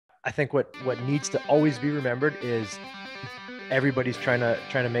I think what needs to always be remembered is everybody's trying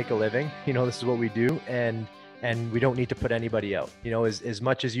to make a living. This is what we do, and we don't need to put anybody out. As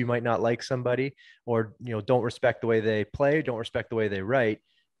much as you might not like somebody, or don't respect the way they play, don't respect the way they write,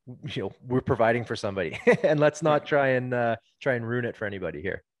 we're providing for somebody, and let's not try and ruin it for anybody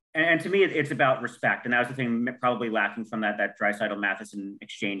here. And to me, it's about respect, and that was the thing probably lacking from that Draisaitl Matheson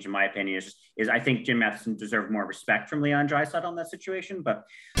exchange, in my opinion. Is I think Jim Matheson deserved more respect from Leon Draisaitl in that situation, but